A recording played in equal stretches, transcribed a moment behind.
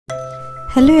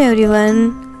Hello everyone,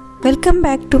 welcome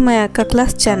back to my Akka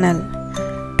class channel.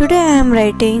 Today I am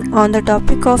writing on the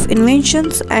topic of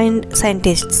inventions and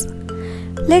scientists.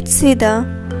 Let's see the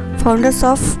founders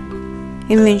of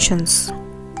inventions.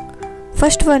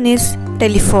 First one is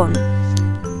telephone.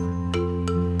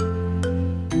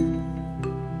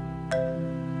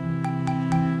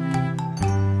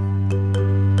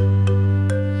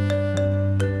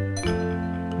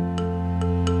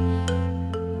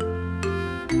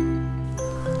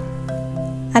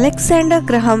 Alexandra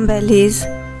Graham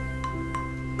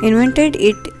invented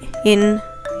it in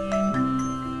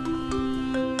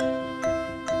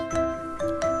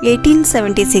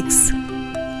 1876.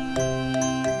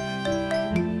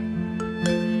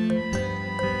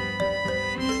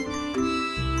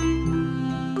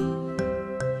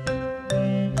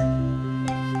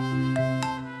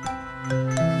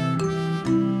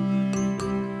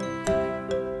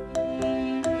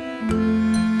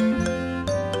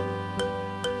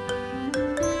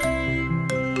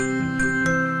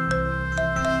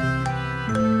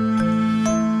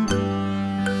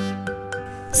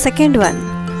 Second one,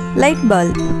 light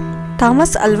bulb.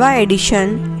 Thomas Alva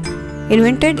Edison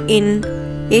invented in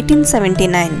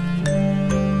 1879.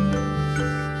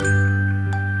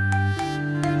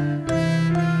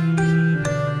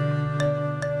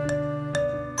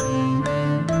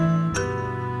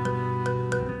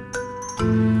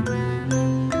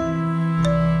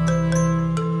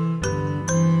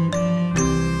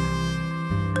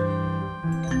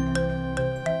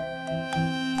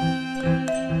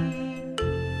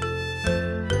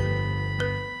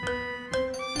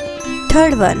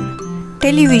 Third one,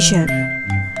 television.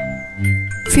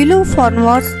 Philo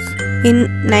was in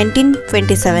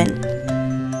 1927.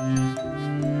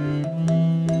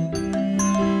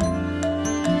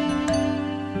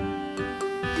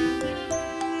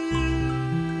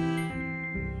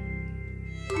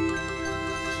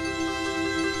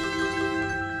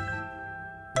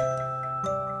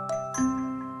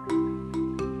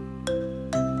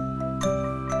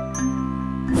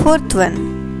 Fourth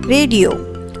one,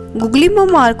 radio. Guglielmo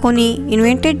Marconi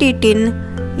invented it in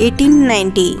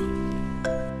 1890.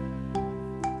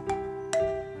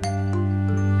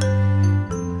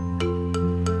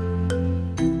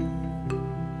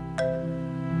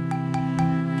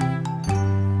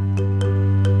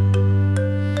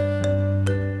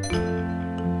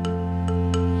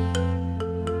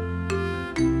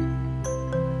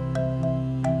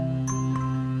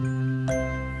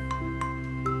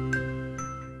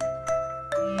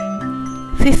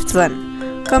 Fifth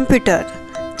one, computer.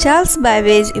 Charles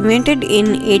Babbage invented in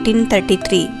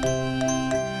 1833.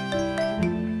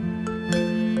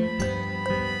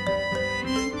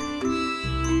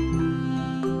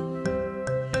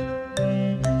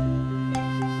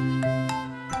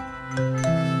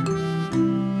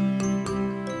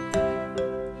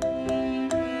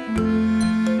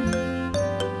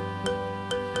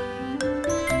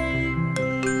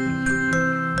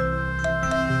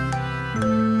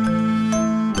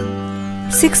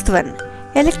 Sixth one,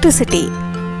 electricity.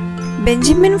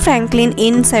 Benjamin Franklin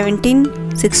in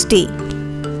 1760.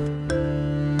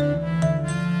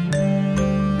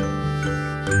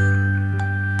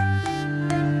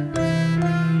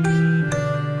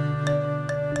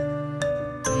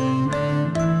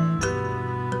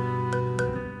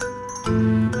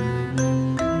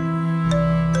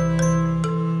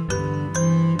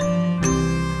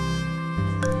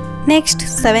 Next,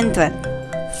 seventh one,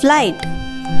 flight.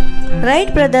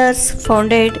 Wright brothers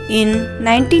founded in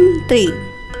 1903.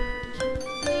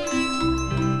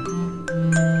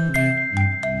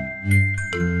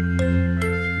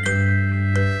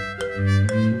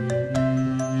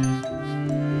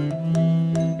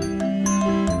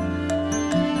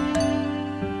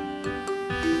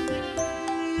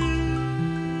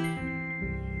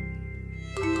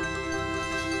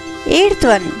 Eighth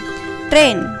one,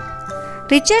 train.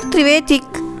 Richard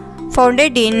Trevithick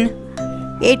founded in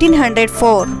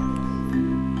 1804.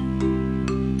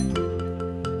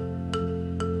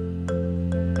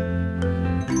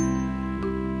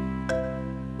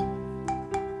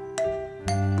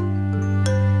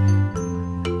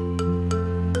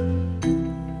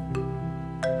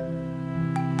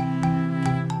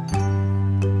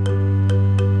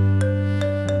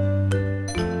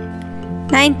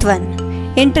 Ninth one,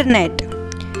 Internet.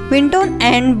 Winton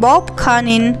and Bob Kahn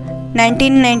in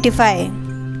 1995.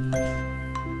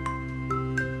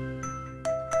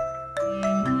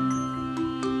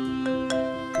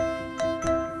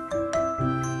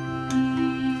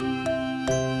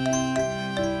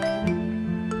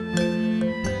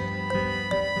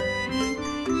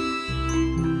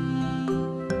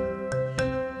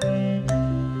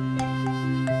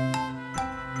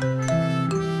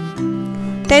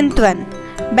 10th one,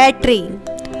 battery.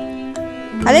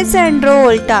 Alessandro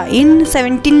Volta in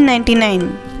 1799.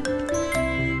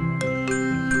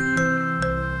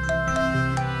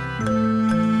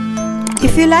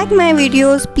 If you like my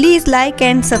videos, please like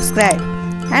and subscribe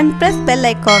and press bell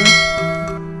icon.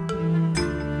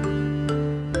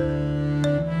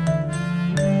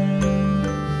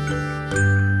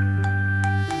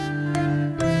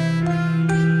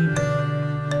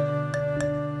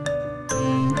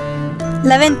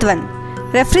 Eleventh one,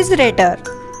 refrigerator.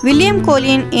 William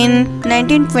Collin in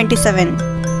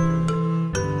 1927.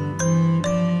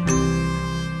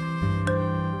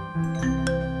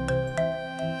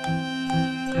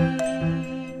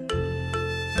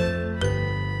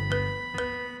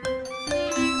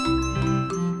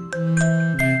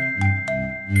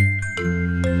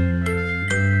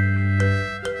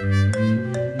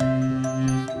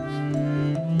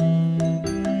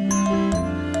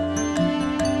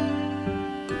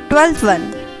 Twelfth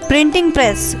one, printing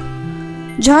press.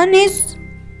 Johannes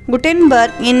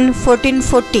Gutenberg in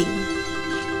 1440.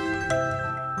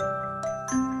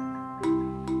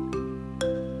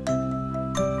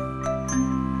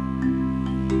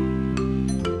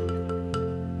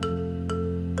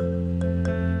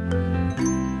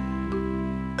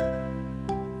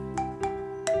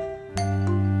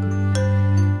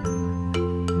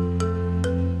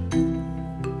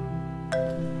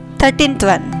 Thirteenth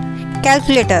one,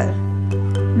 calculator.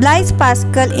 Blaise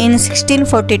Pascal in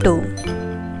 1642.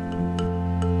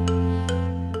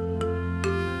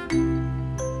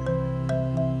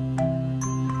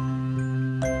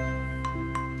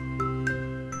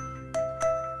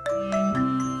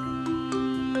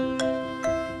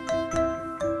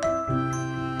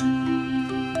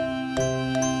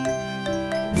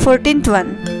 Fourteenth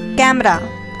one, camera.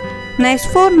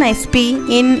 Nicephore Nicepi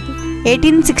in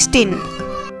 1816.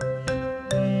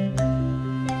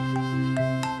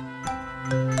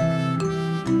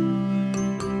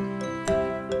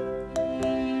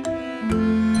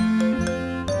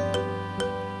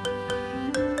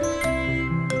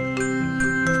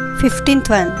 15th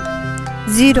one,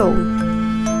 zero.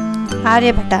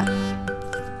 Aryabhatta.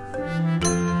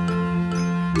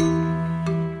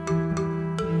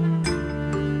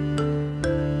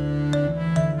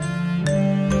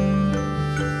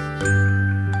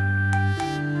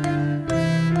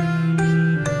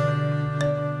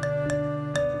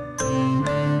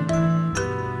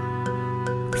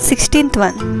 Sixteenth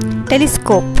one,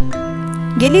 telescope.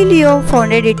 Galileo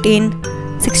founded it in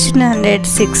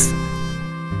 1606.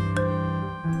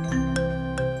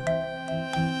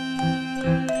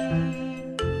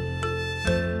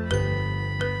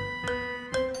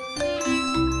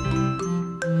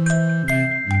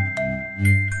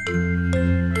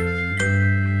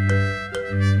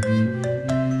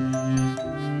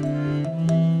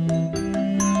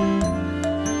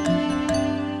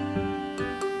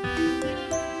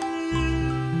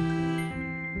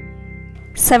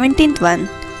 17th one,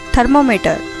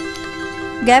 thermometer.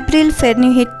 Gabriel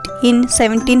Fahrenheit in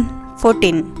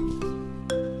 1714.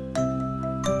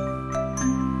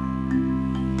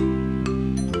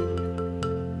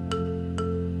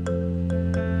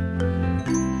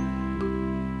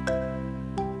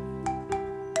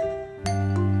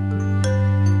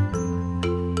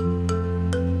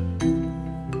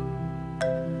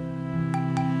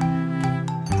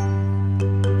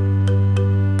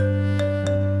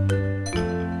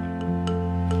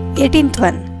 Eighteenth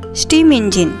one, steam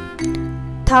engine.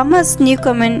 Thomas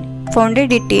Newcomen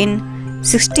founded it in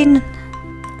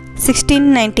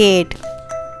 1698.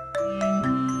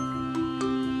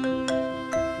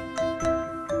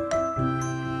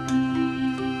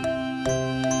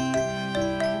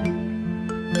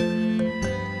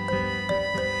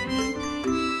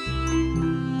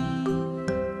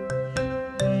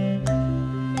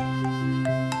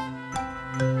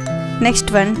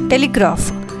 Next one,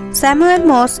 telegraph. Samuel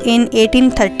Morse in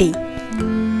 1830.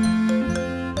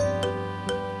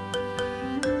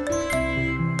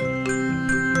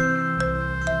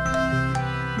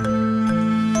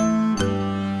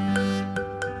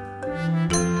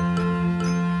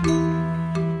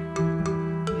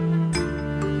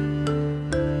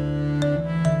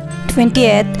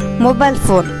 Twentieth, mobile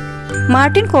phone.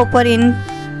 Martin Cooper in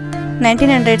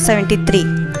 1973.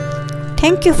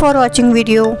 Thank you for watching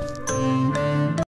video.